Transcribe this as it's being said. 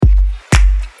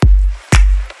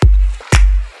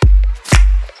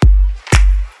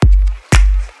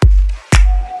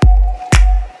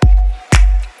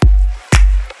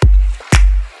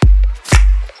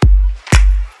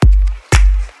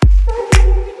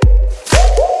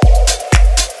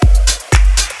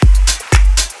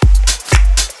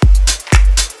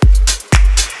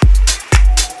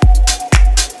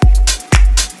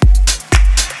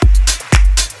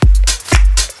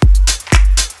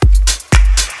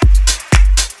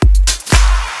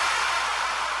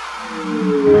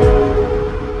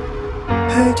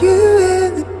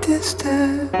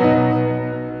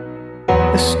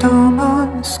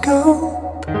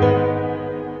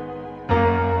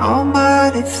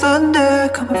thunder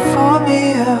coming for me,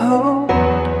 I hope.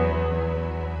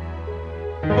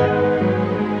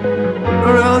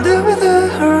 Rolled over the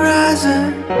horizon,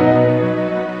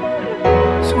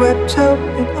 swept up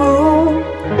and old.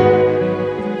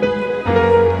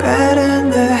 Batten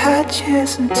the hatches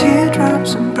and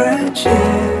teardrops and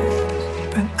branches.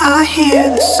 But I hear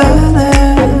the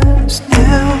silence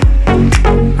now,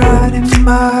 right in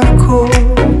my core.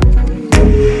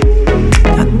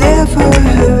 I never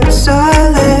heard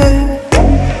silence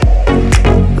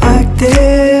like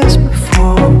this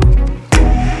before.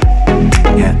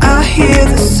 Yeah, I hear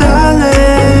the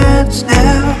silence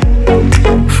now,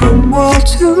 from wall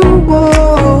to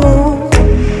wall.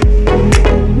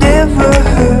 Never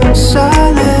heard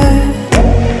silence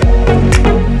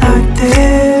like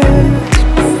this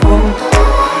before.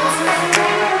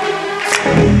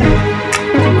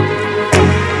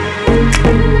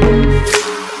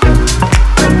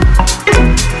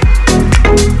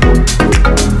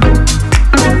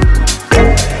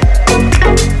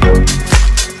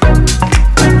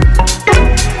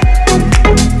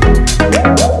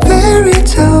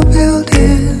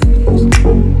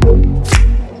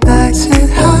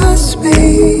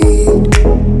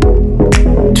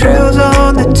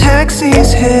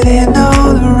 Taxis heading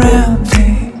all around me.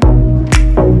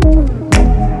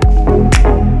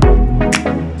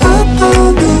 Up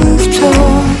on the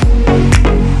rooftop,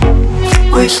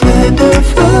 wasteland of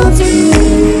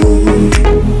view.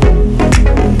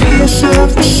 Pierce of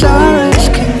the sirens,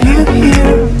 can you hear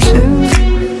them too?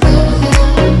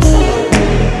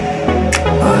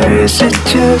 Or is it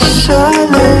just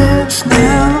silence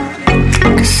now?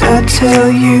 'Cause I tell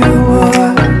you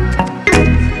what,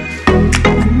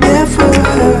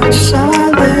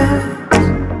 silence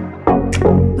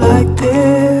like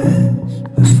this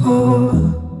before.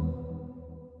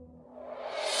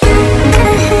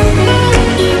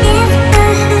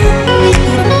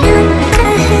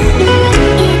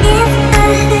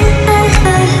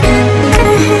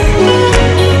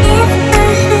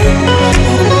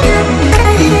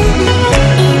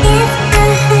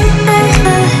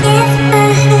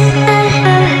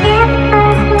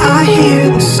 I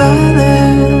hear the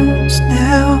silence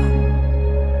now.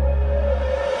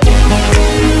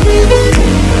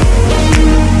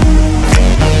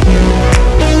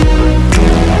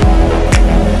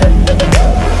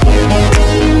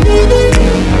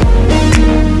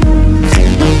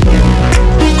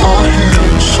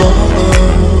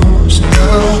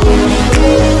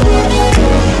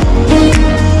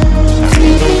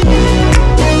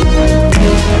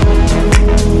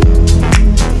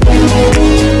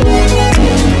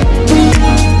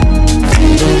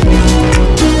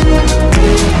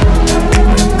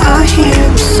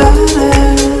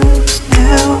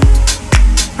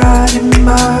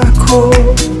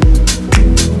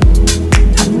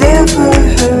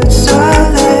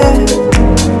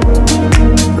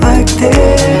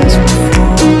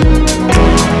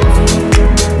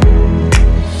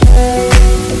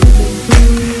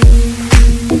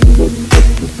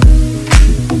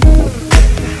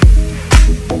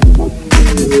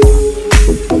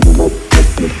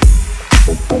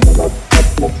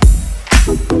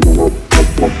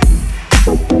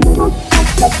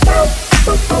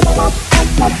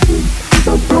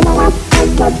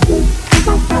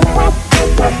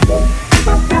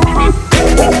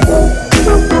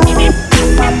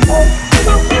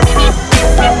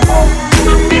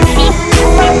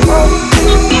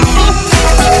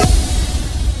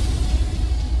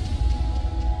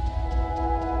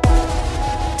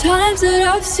 Times that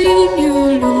I've seen you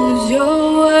lose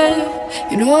your way,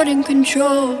 you're not in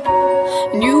control,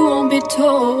 and you won't be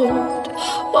told.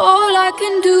 All I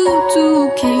can do to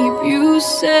keep you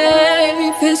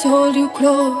safe is hold you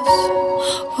close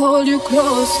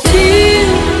till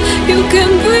you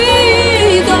can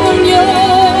breathe on your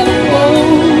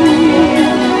own,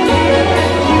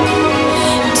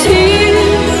 till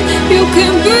you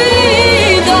can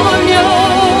breathe on your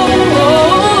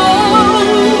own.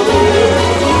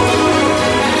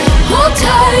 Hold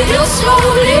tight, you're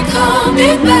slowly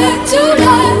coming back to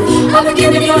life. I've been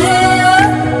giving you hell,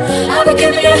 I've been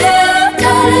giving you hell,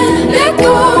 darling. Let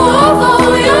go of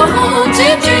all your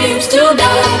haunted dreams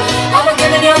tonight. I've been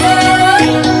giving you hell,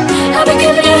 I've been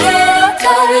giving you hell,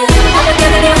 darling. I've been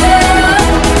giving you hell,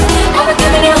 I've been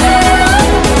giving you hell,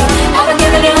 I've been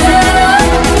giving you hell,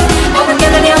 I've been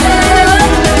giving you hell.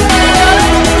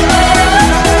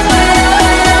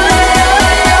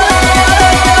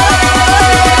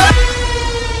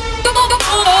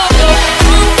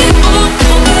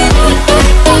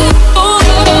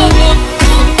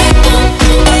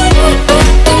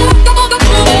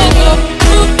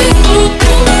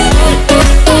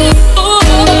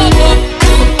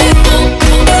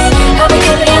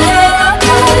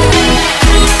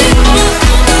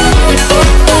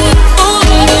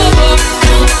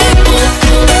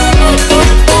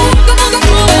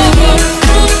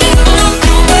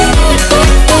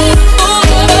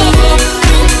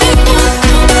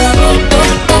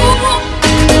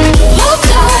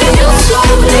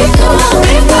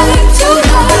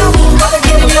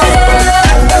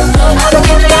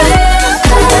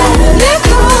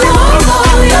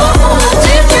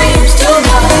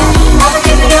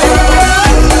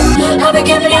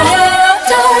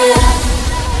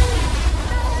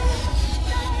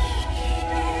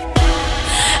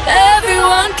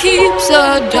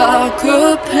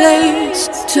 place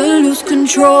to lose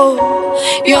control.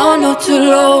 You're not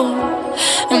alone.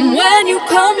 And when you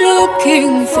come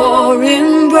looking for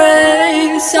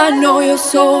embrace, I know your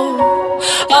soul.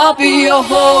 I'll be your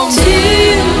home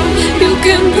till you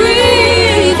can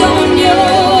breathe on your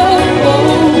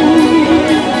own.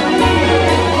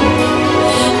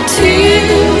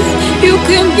 Till you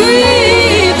can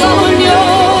breathe on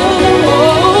your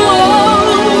own.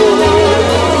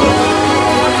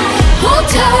 Hold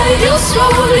tight, you're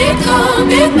slowly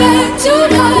coming back to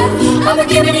life. I've been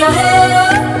giving you hell,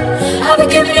 I've been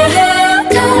giving you hell.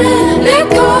 Gotta let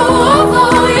go of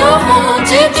all your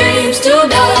haunted dreams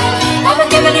tonight. I've been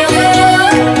giving you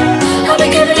hell, I've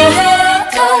been giving you hell.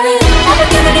 Gotta, I've been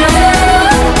giving you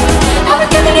hell, I've been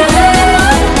giving you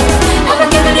hell, I've been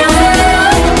giving you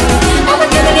hell, I've been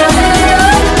giving you hell.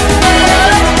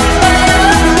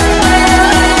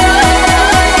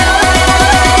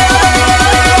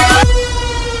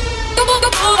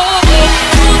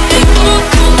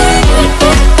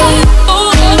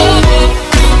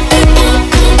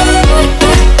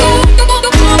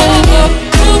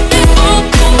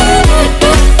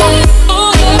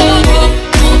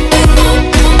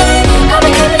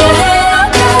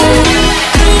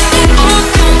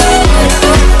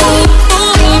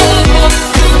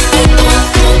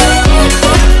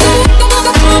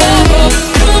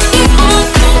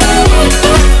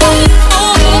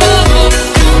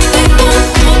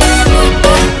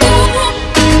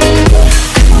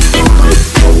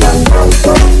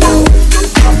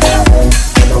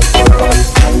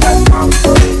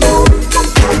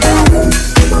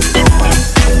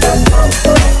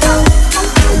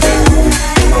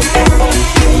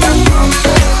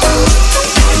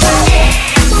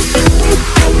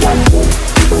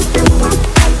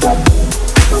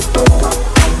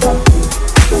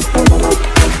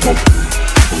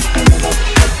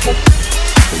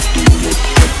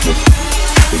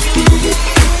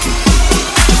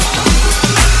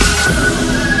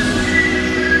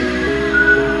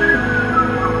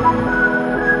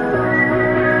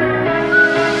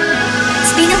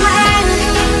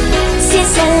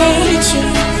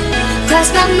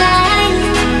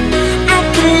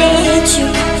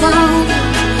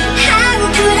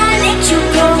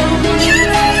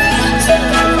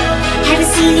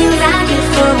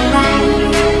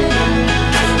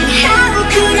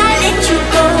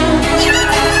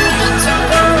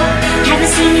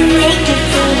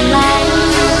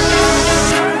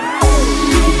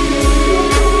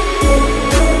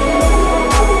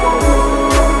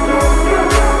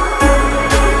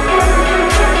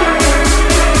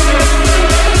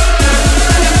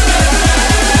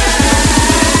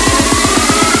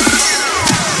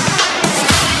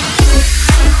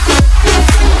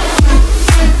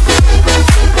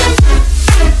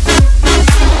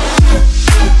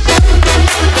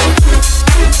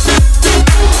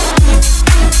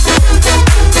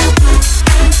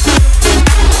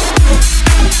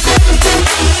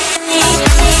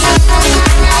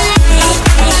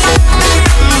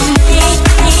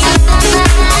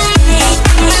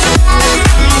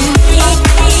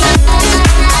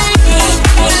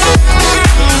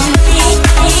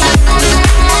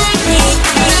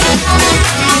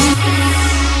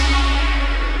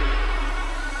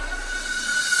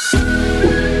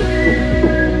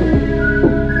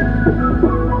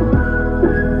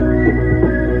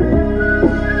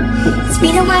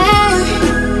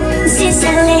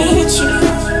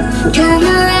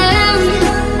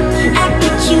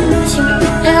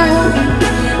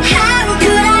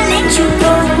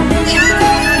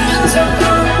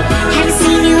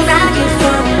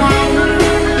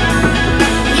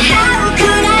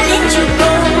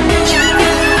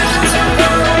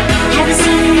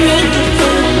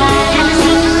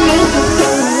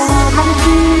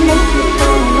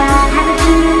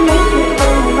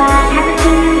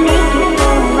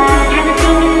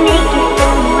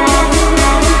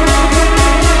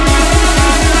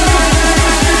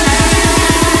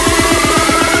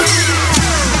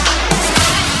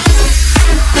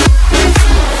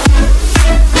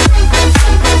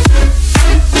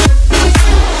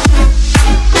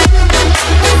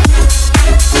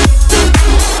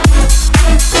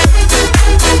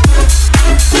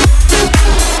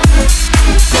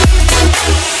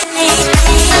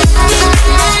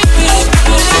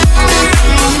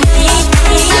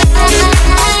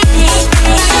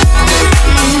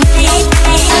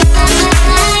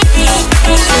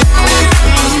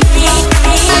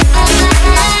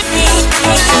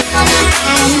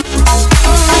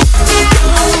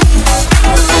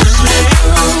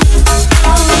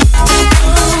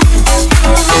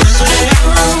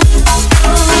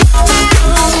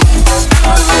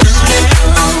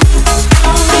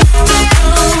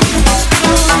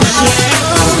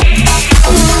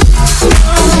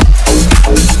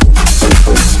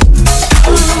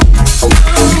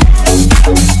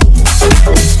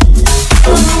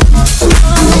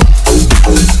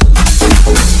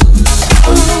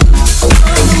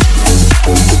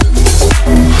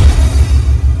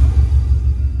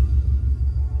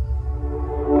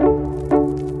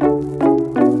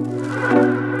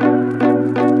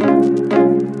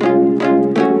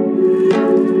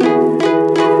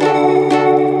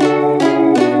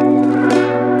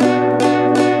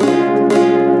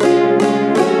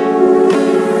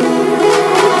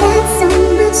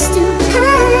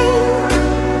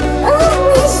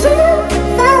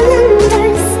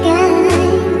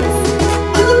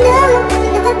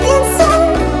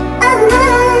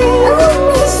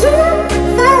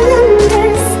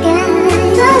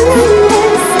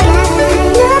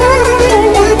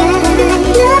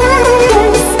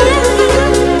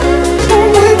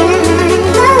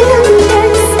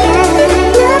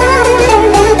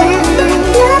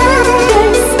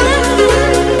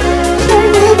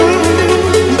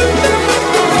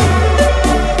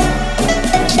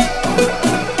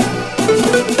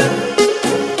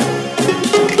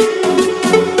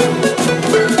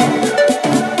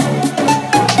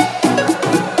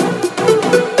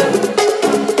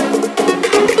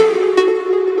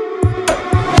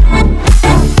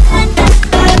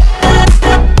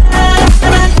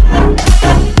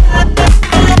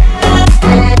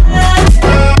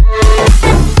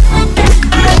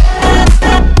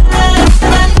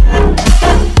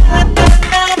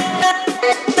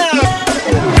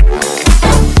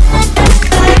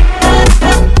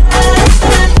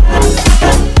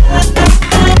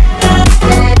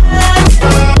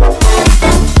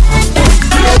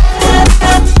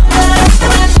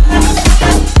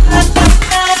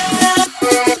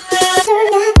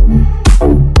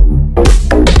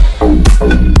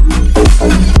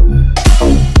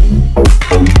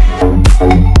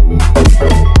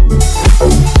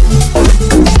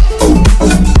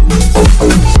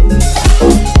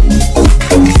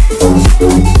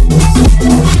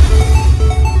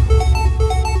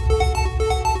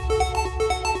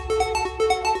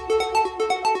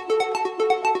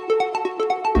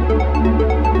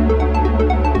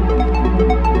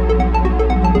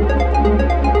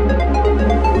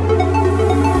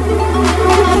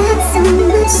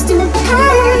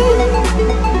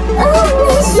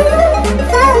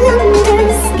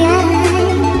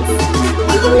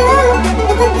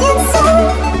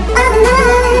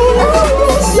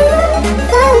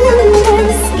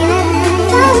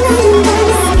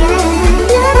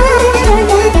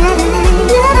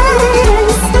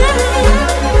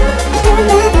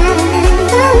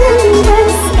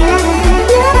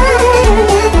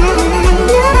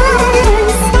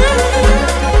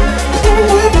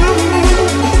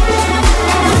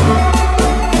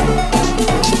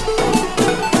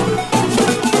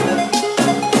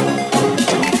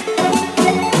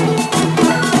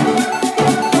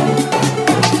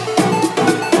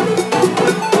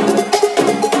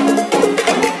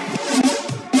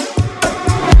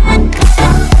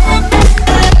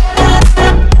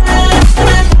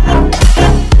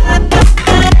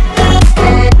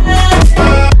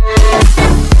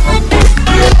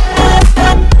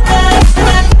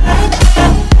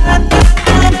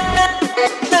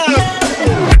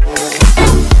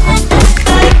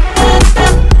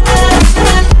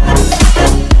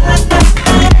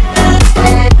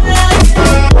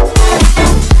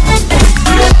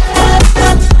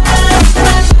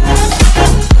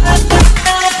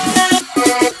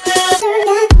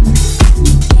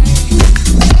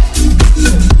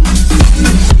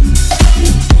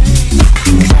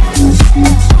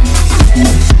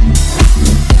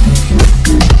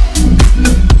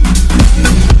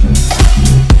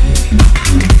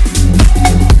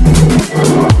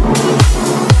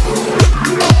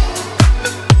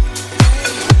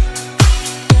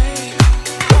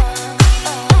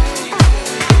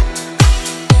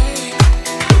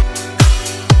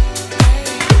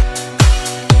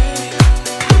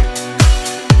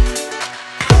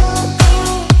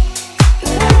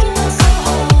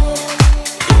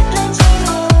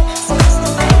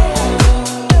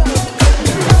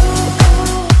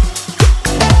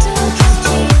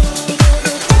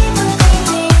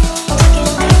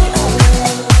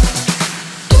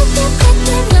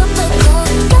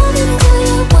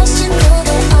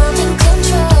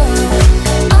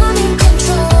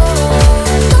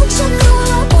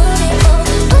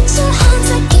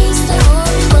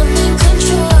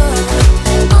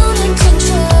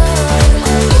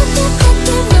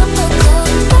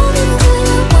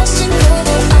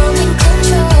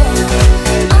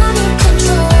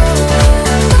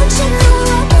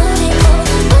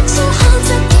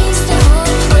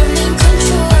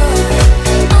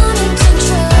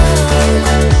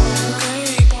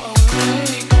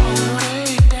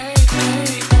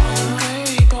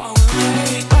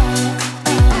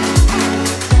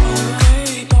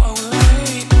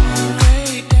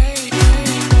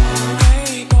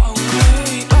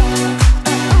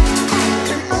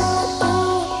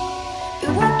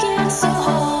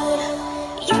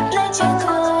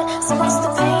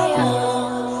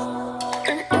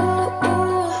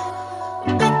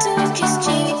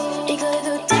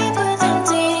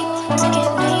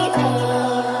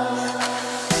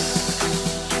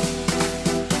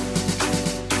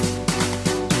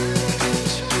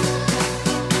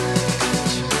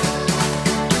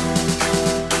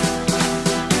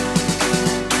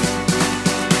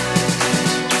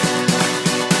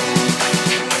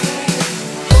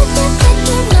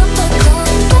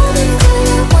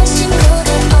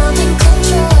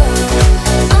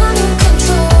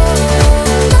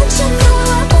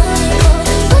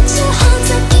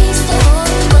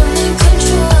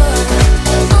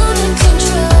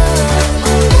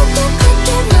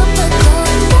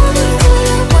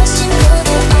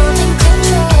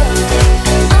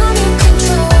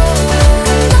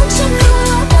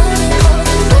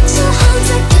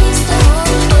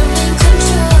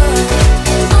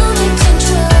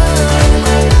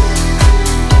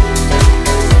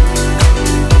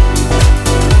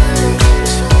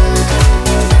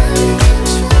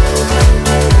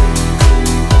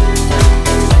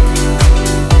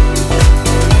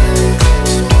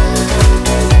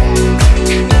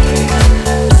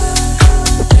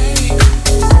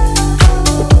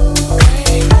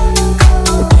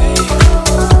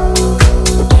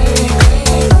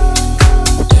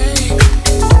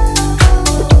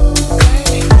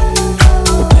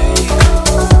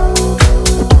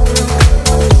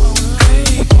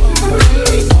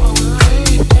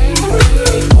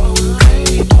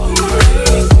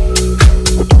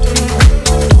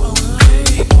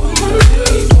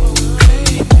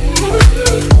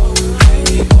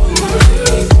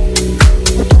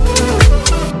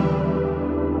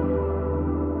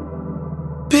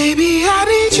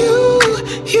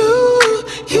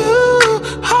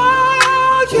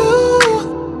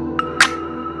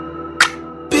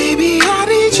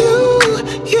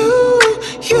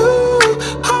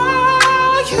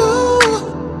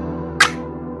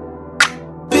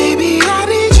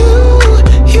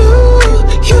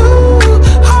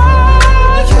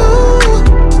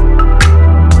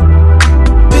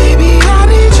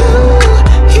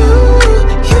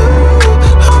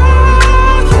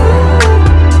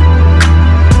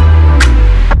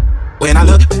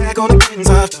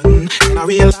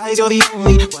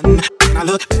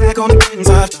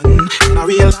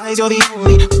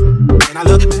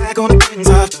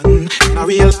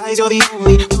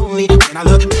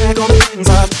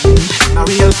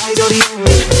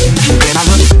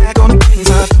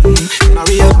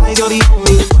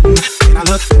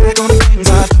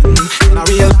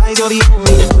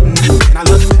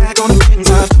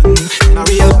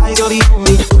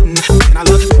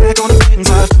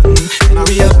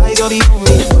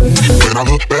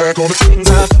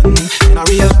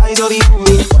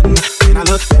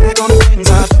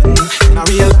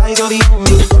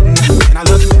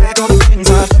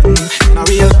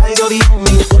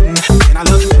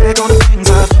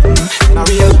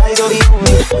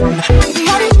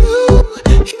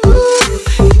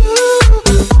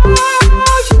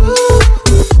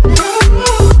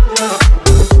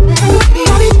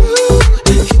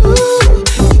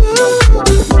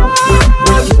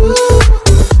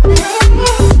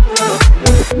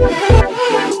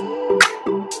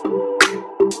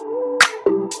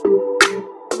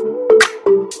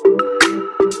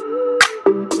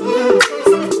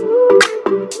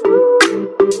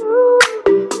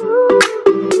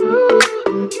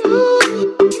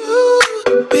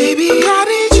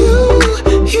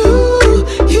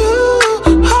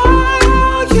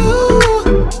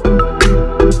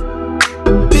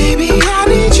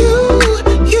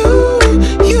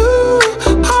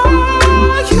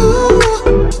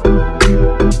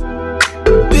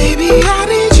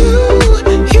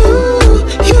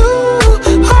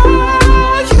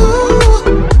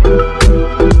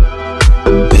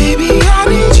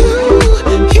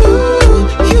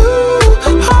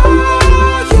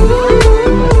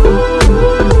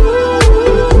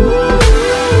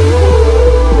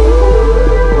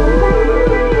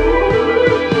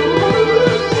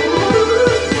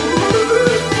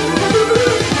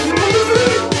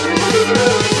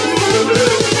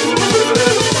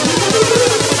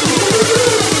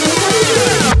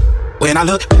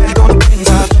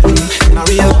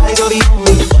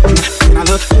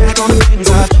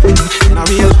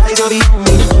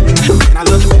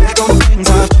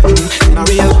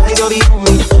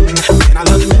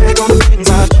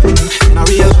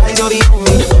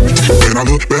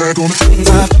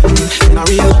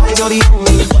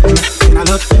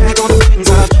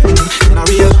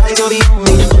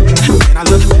 And I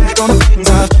look back on the things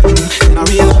I've done,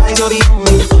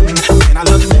 and I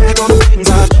look back on the things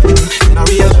I've done.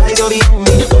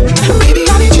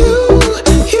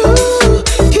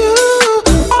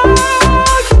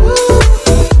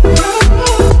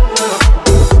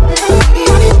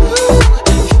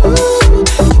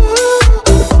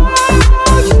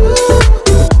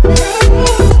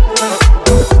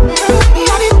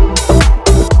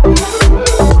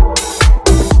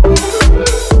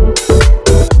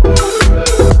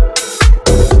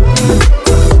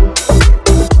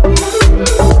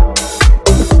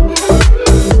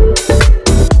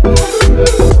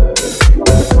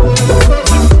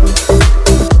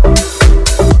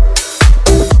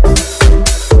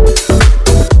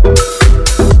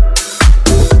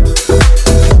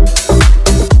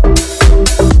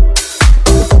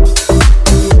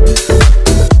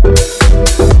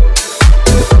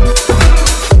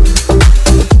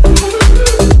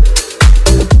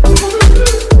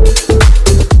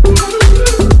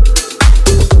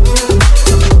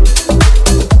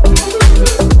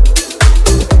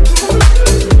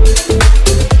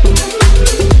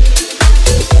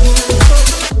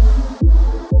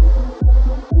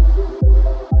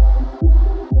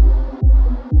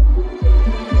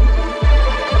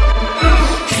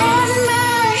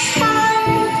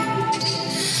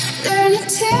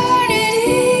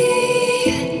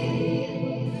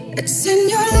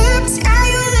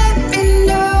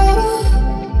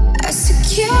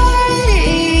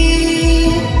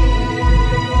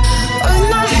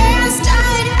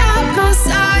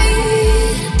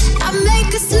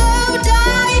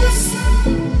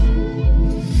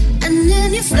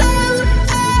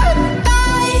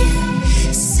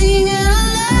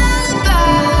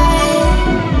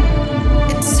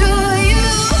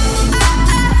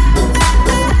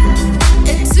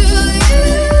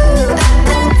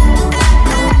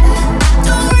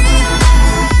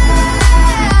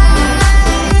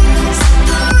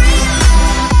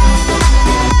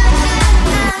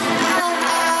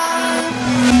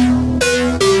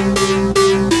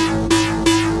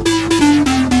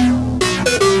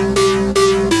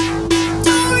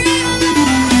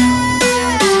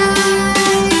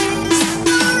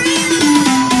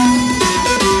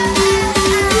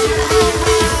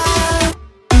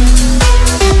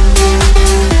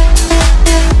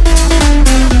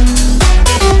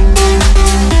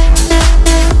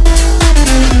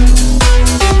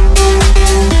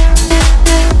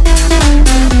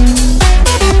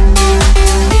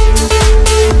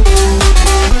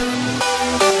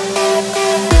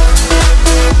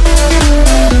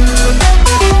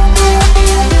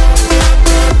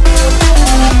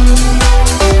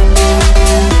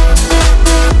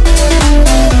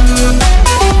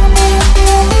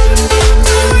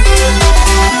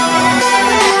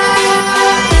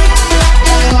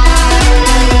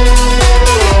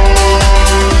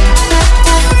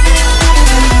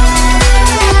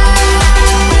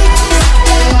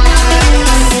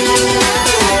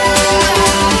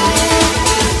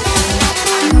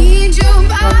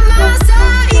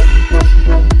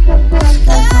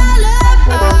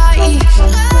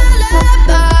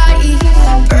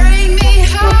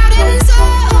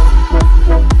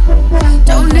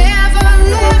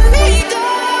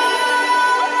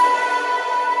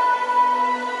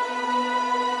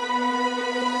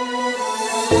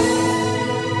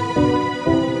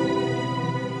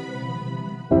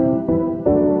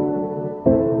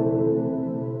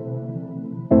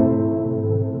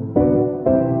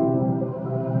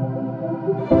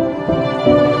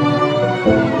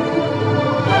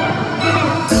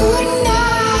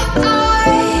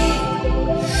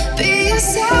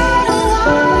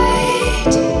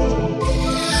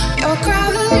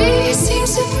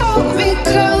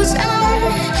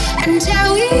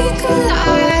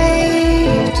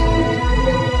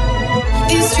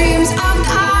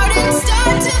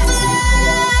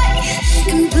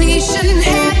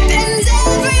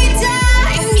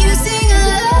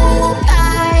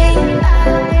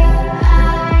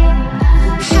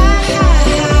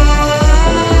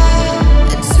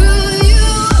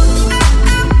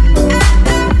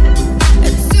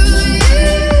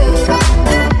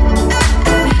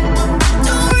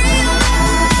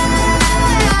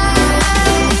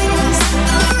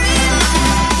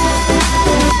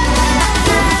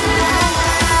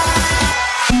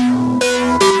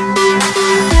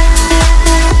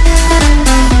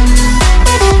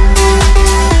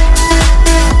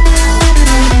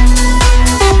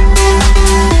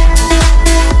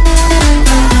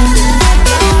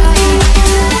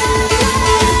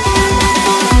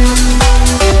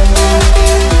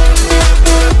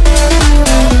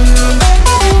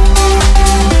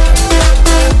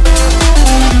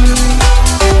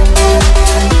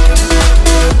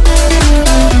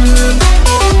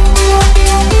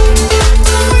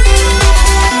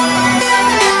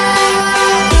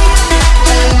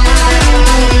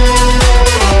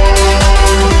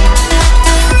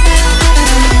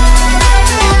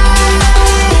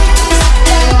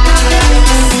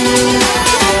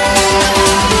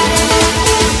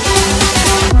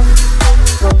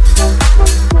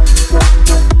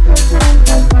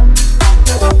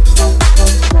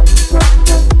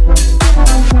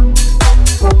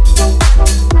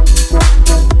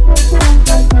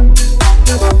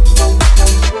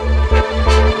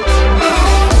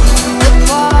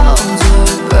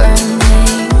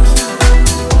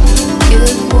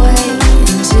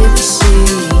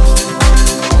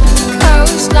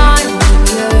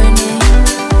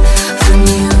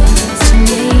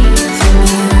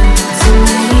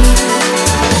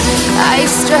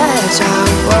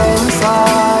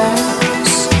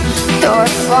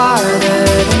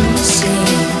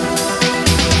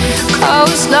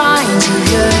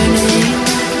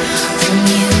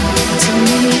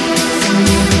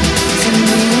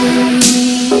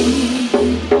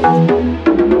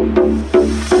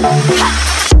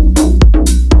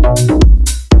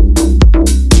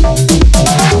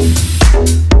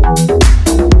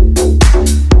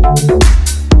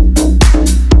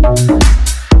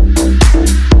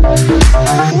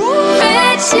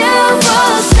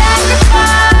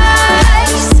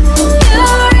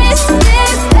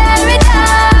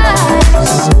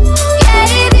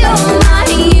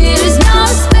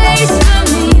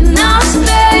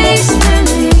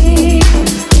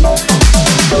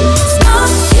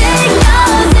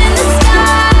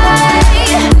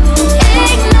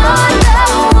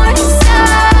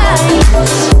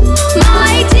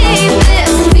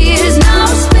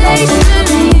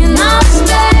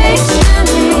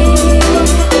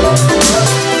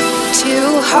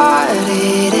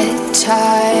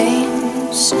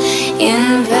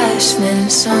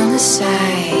 basements on the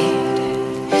side.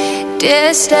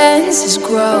 Distance is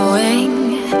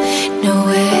growing.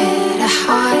 Nowhere to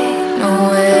hide,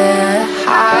 nowhere to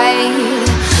hide.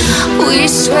 We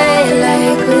sway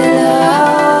like willows,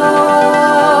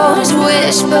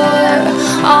 whisper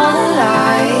all the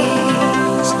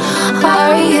lies.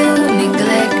 Are you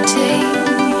neglecting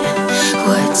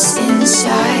what's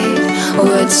inside?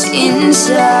 What's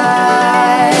inside?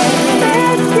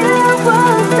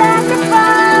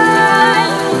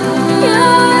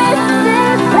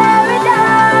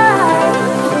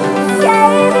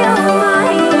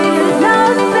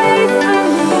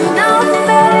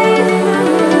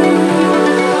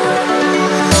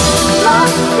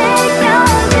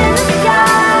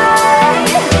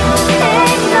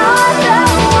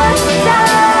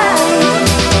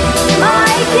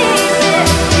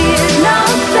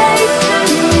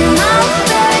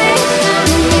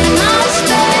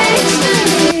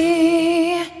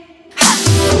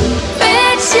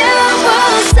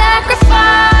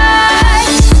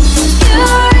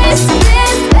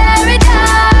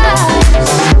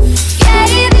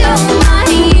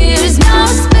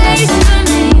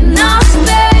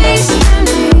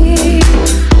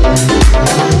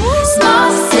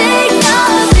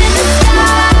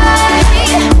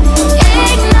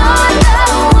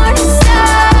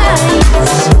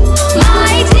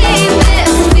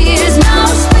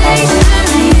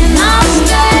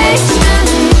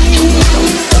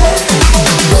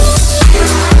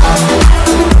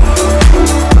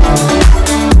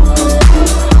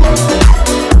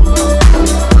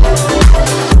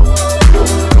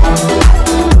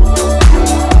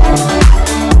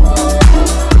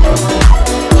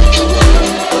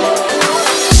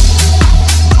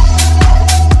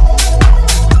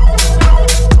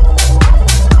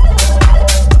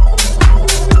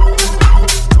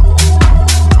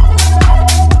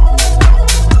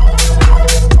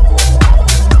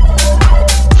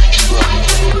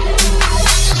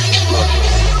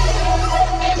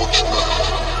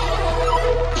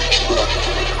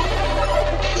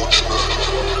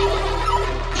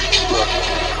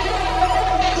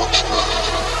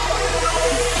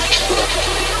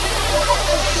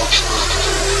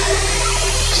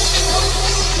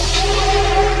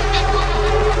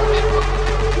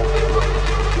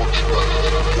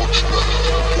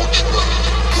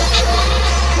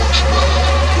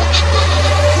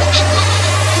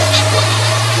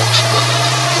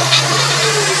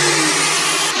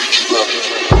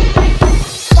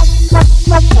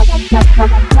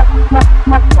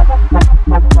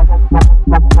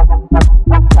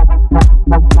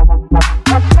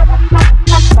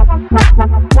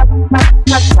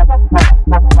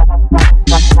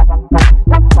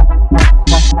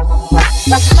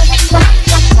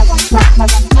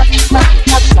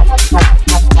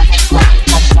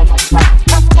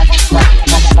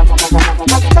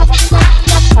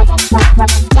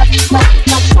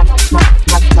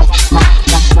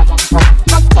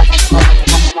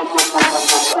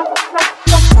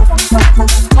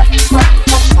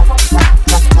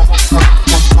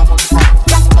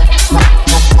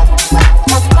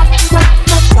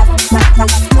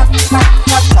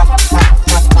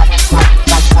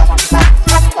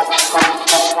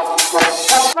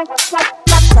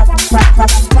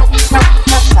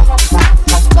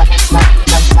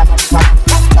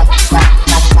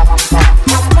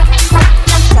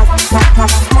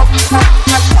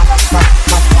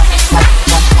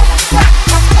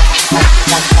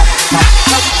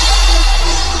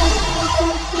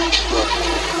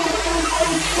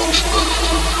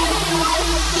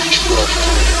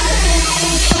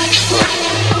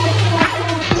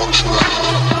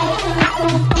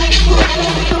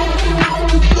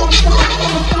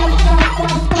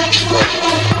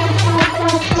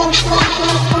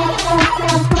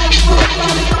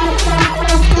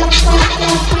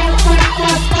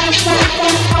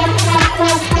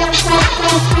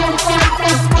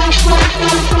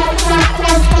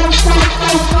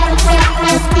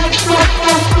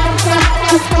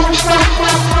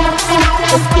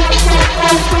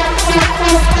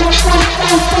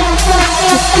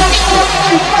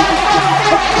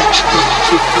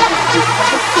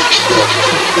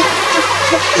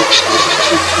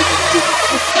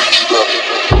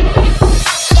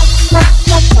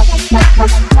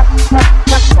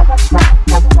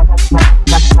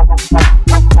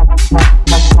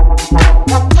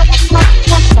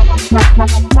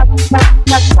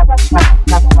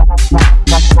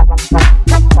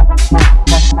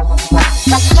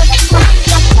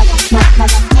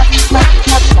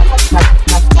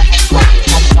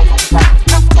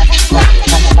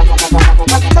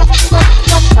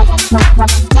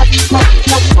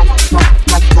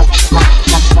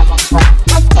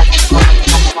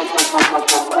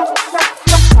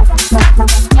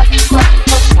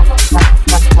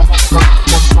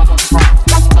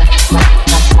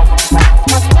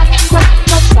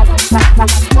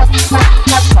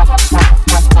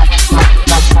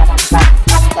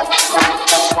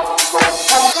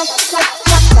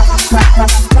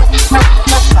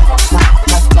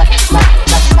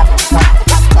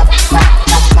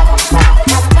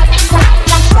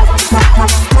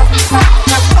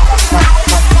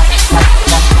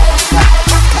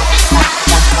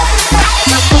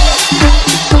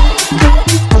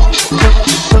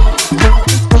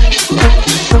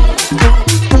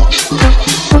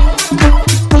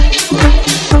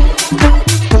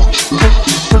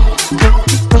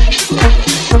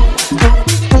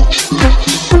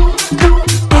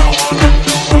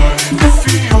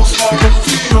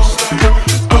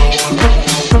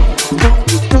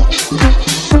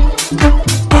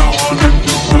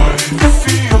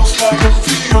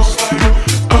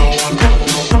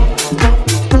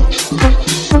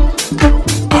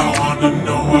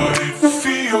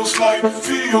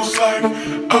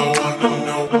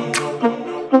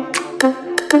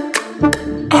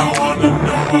 I wanna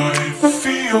know what it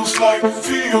feels like,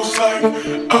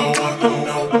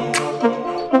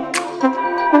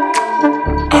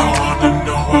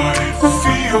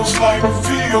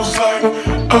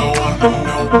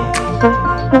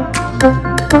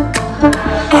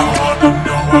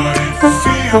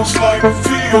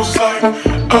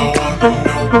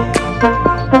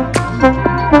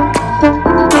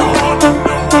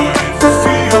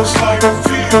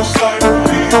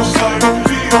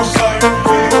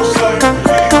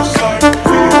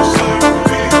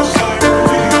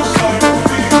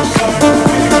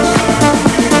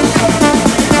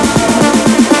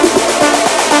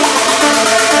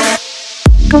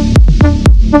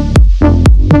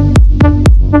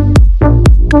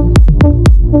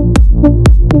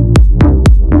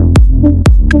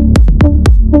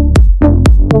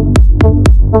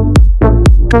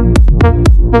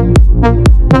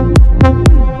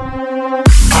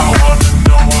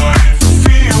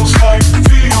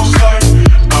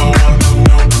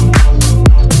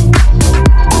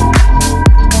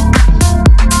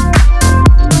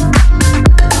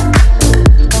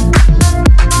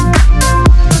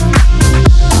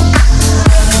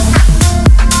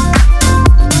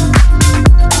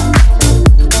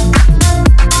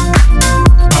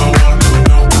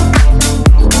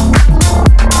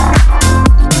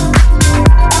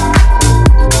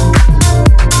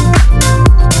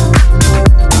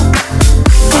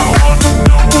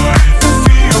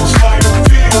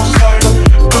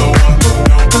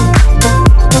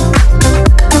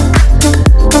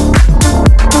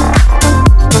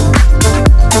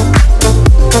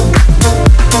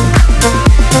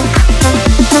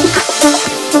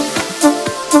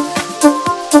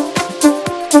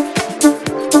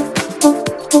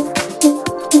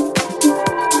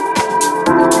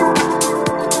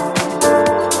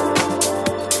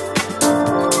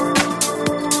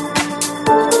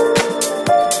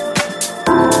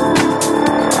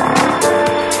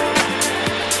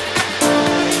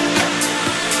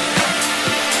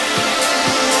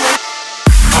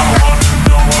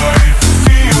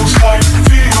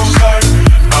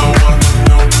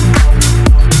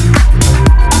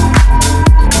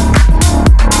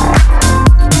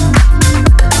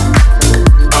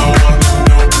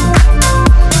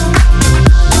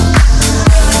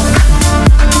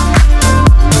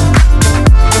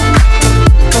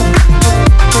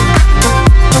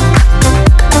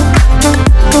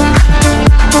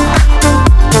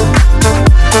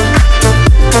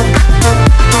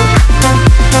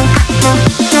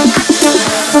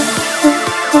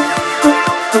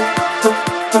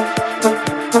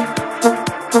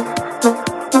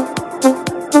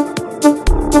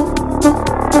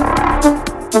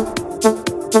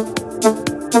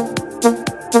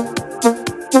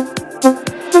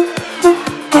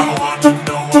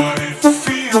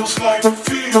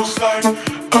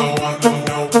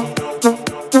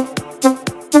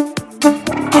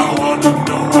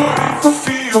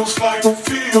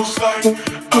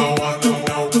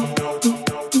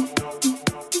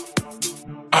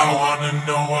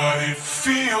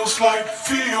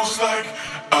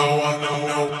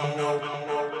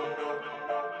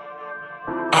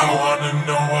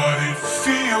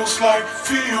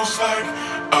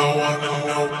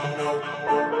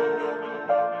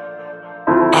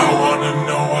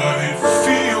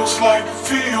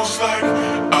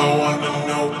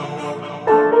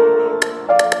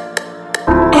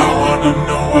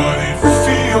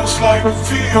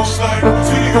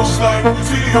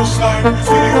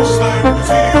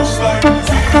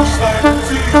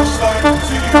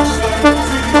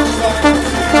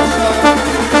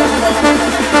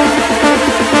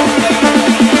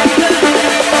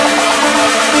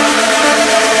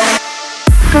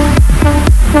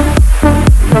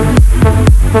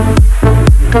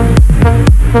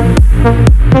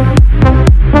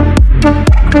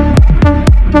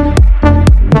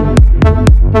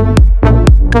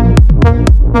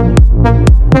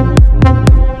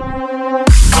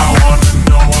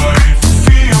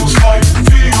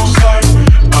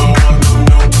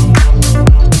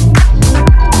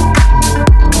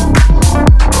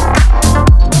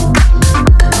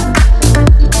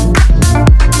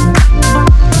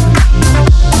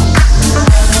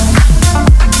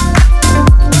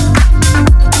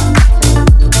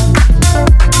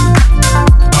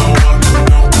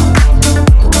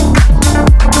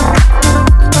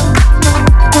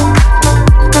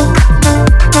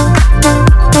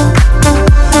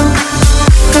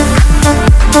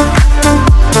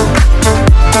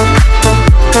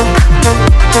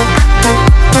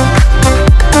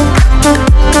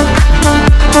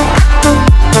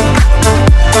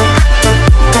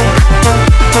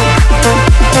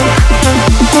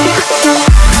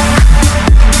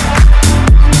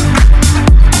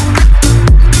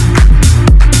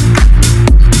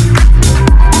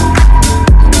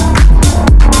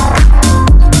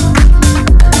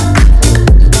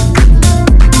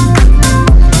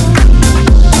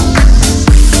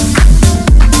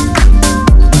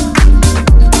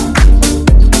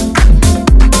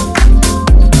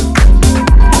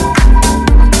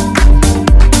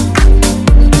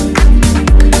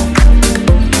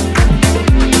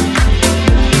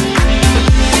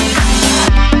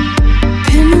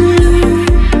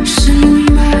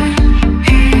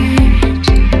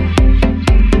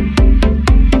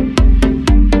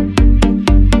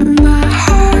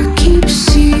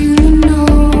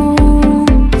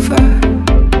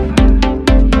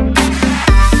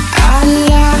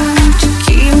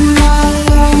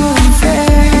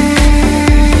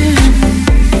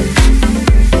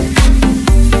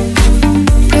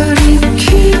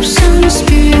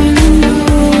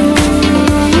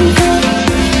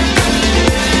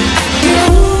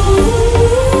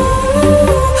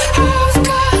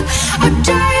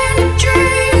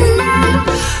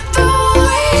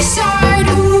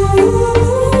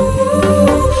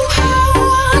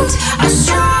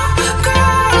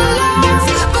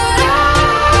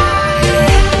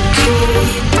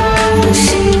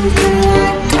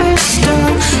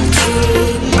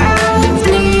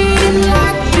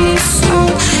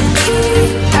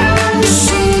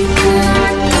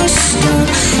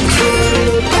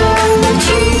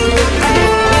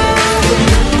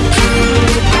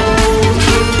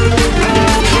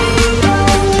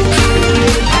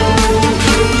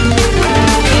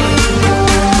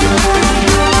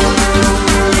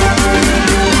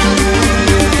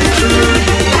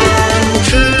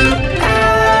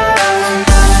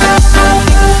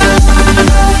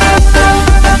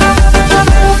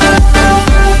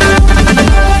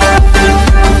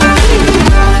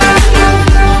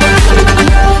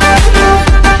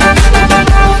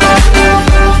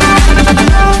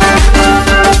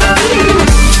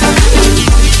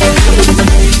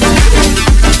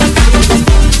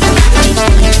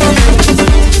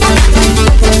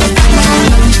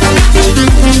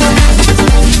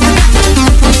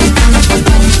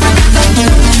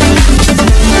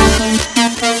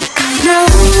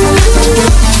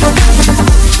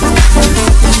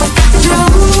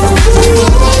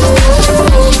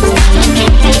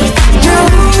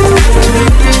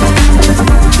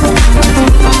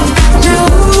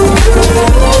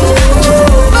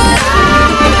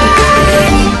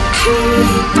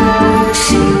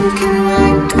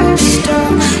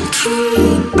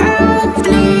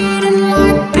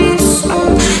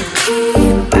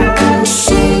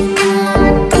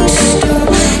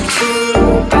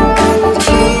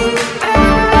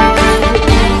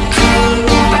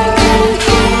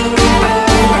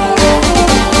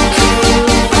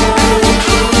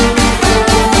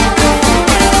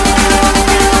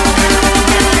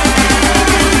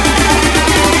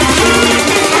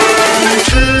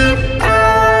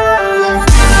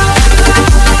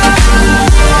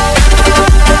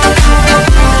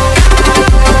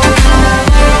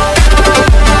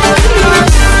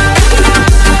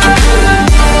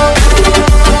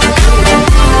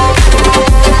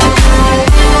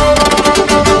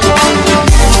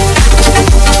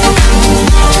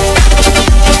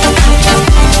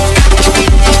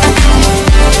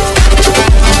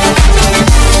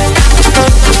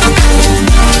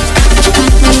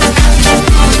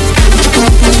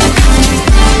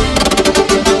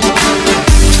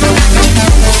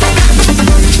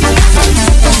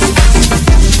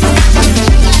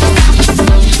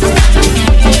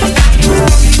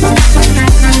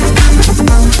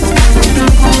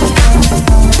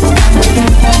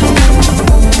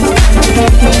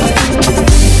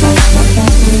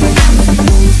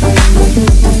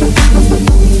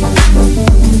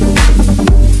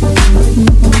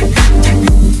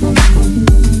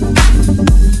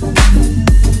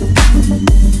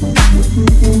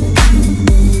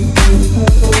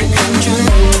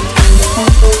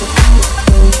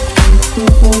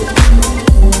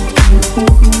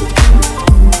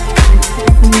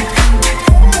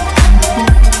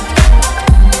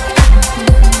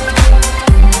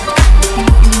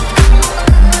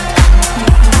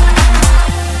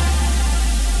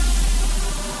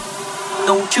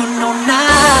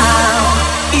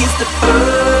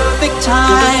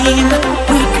 time.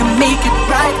 We can make it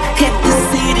right. Hit the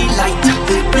city light.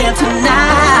 There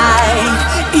tonight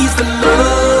is the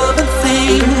loving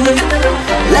thing.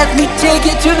 Let me take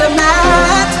you to the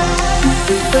mat.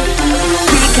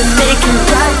 We can make it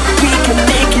right. We can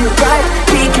make it right.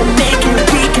 We can make it.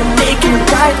 We can make it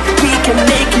right. We can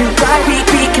make it right. We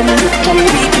can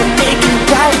make it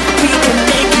right. We can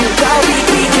make it right.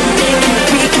 We can make it.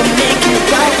 We can make it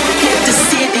right. Hit the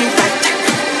city right.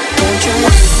 Don't you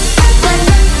want?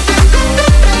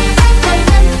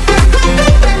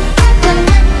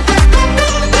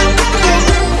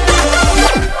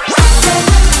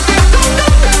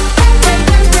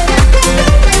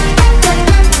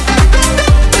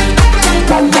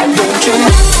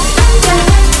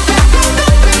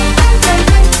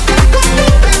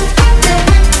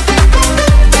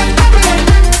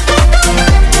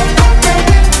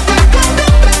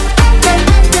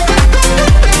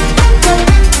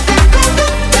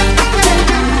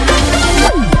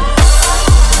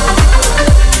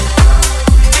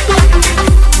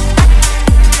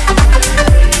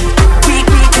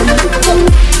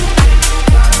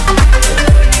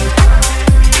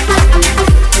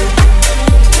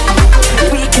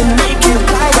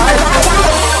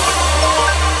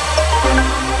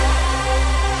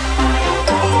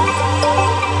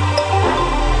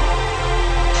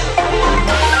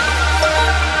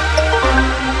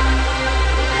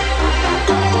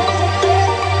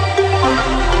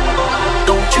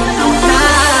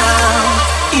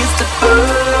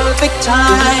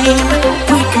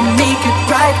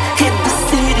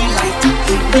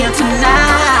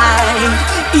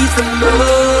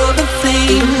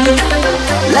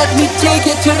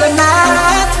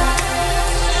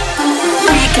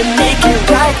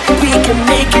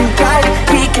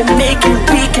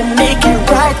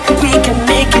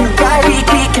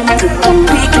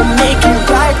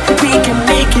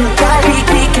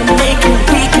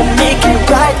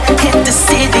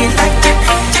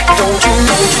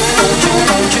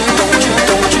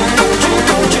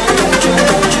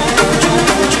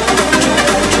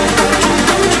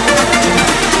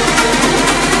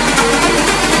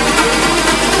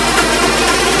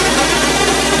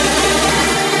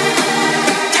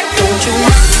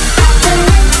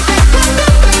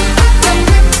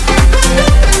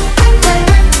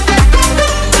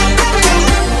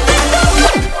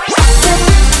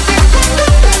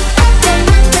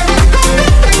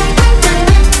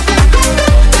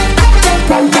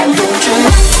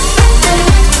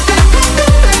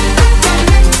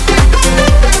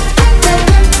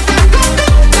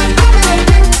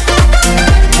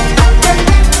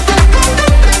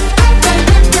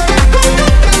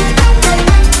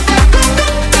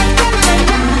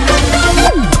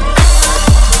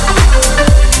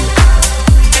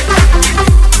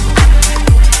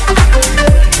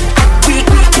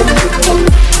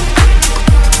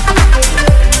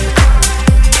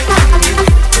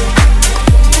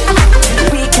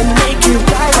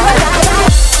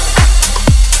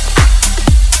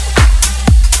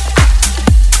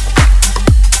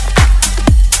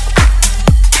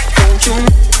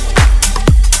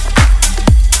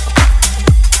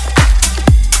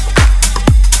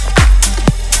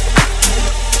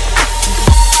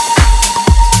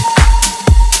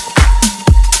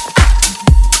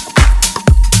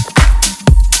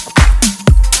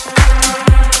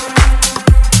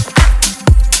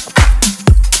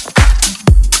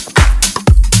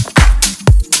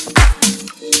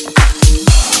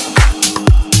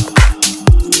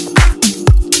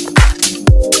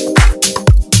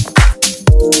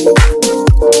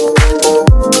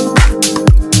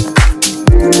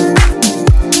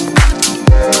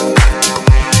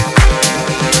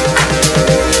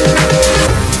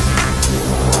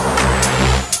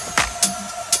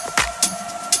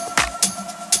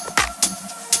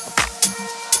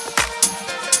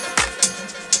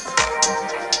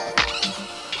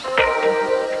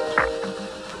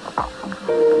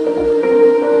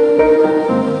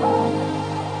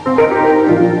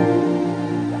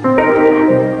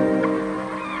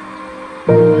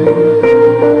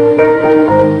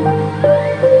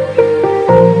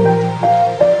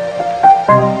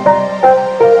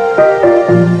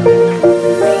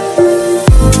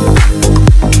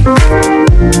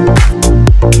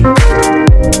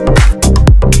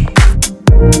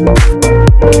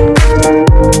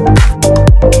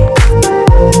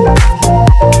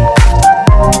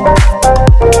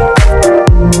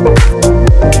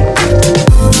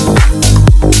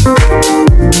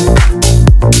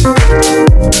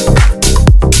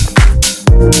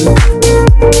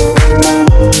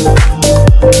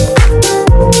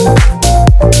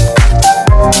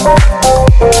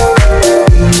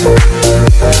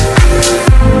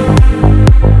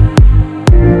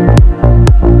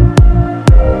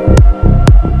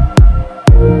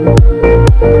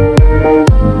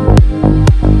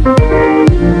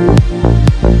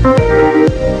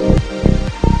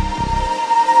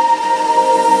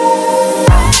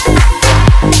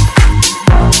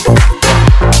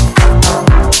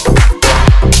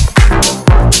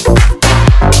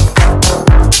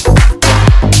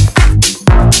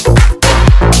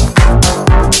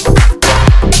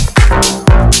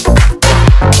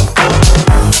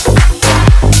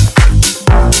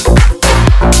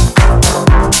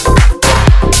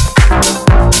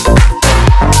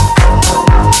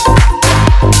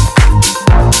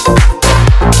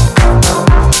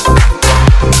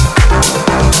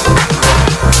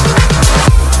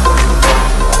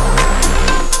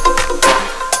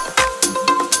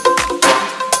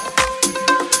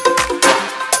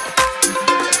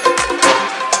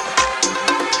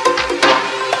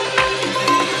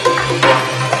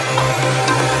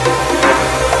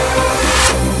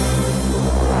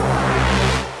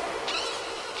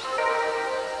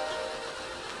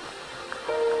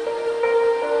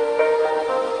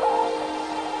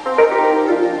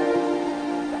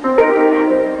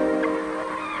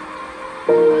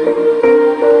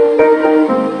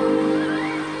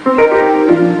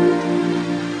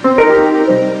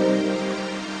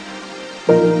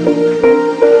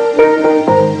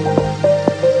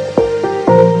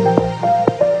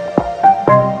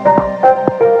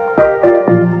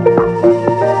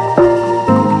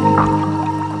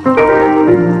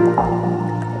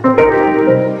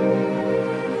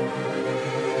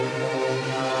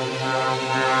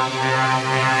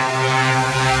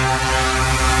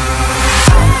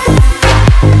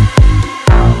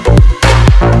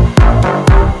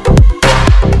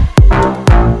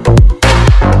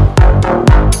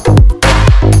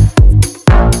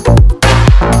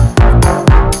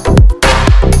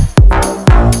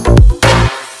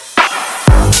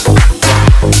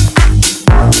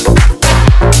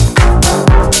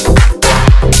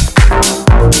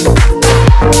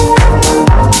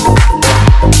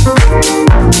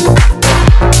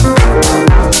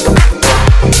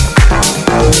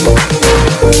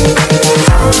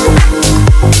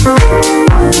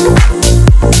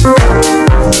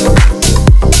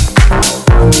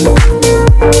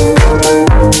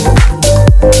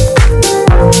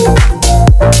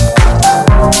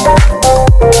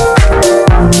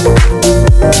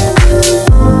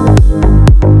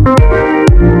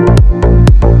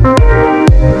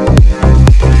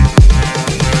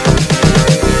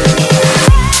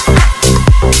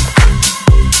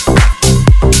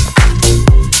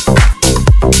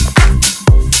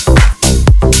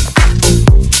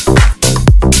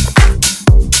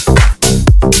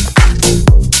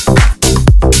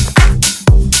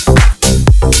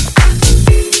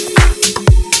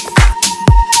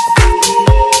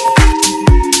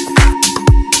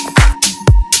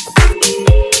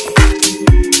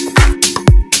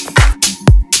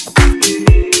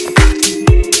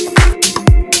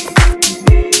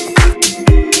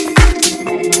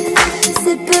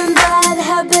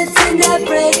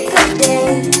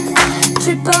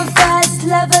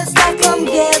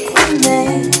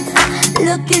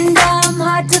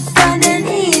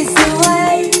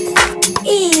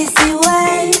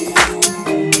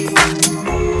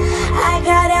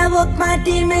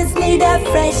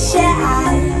 fresh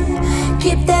eye.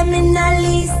 Keep them in a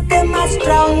lease, them are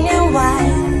strong and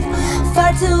wide.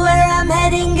 Far to where I'm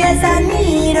heading, guess I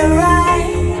need a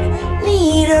ride.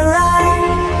 Need a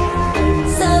ride.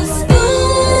 So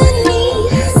spoon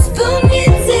me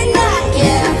tonight,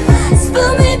 yeah.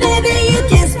 Spoon me, baby, you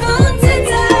can spoon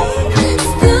tonight.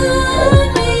 Spoon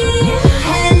me,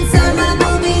 hands on my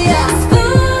booby, yeah.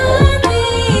 Spoon me,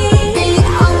 baby,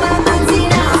 on my booty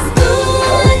now.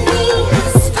 Spoon me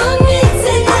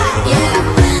tonight, yeah.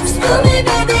 Spoon me,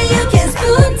 baby, you can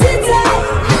spoon tonight.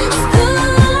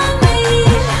 Spoon me,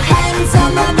 hands on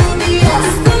my booby, yeah.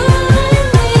 Spoon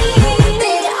me,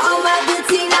 baby, on my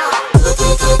booty now.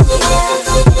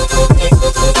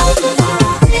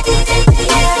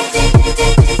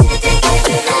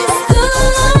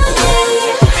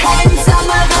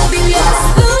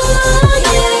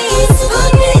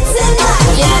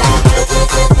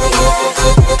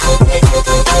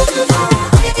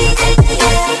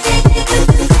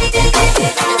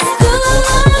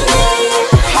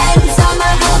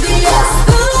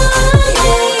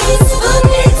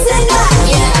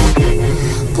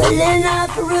 Pulling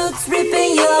up roots,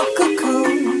 ripping your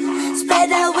cocoon.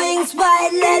 Spread our wings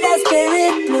wide, let our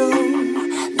spirit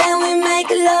bloom. Then we make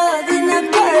love in a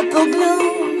purple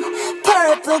gloom,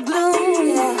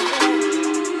 yeah.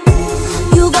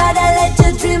 You gotta let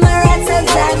your dreamer ride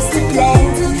sometimes to play.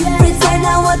 Pretend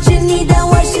I'm what you need and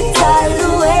wash it all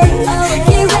away.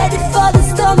 Get ready for the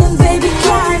storm and baby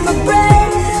climb a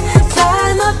break,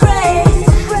 climb a break.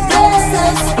 So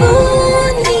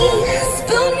spoon me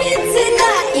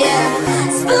tonight, yeah.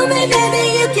 Spoon me, baby,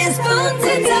 you can spoon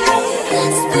tonight.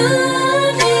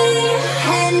 Spoon me,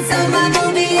 hands on my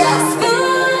booby, yeah.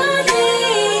 Spoon me,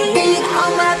 big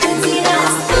on my booty now.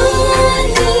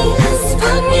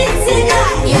 Spoon me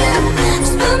tonight, yeah.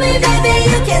 Spoon me, baby,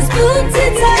 you can spoon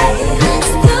tonight.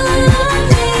 Spoon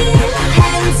me,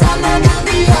 hands on my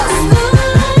booby, yeah. Spoon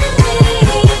me,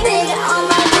 big on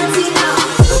my booty now.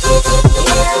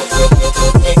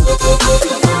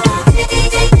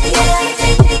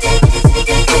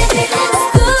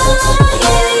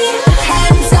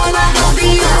 Hands on my booby,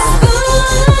 yeah.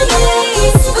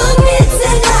 Spoon me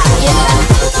tonight, yeah.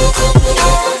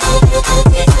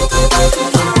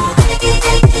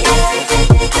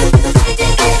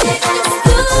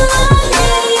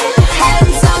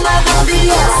 Hands on my booby,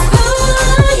 yeah.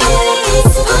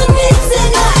 Spoon me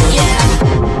tonight, yeah.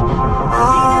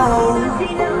 Oh,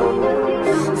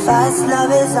 fast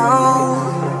love is on.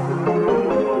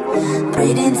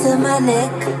 Breathe into my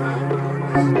neck.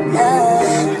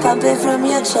 Love pumping from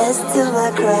your chest to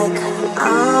my crack.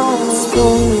 Oh,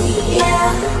 spoon me,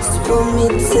 yeah. Spoon me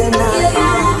tonight.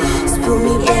 Spoon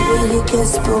me, baby, you can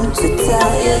spoon to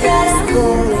die.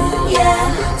 Spoon me, yeah.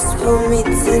 Spoon me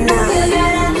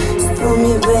tonight. Spoon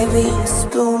me, baby,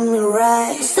 spoon me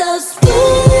right. So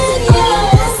spoon, yeah.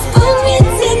 Spoon me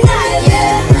tonight,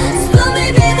 yeah. Spoon me,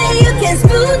 baby, you can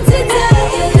spoon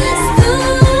tonight.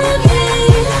 Spoon me,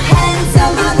 hands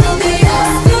on my booby, yeah.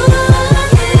 Spoon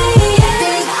me,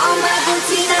 big on my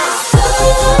booty now.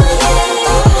 Spoon me,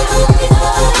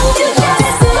 you can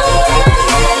spoon me.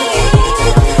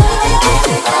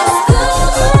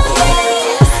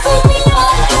 Spoon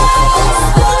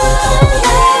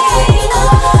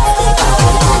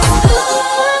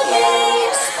me,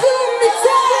 spoon me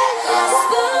tight.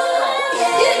 Spoon,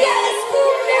 you gotta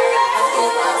spoon me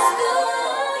right.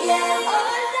 Spoon,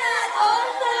 yeah, all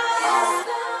night,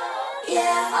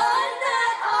 yeah, all night.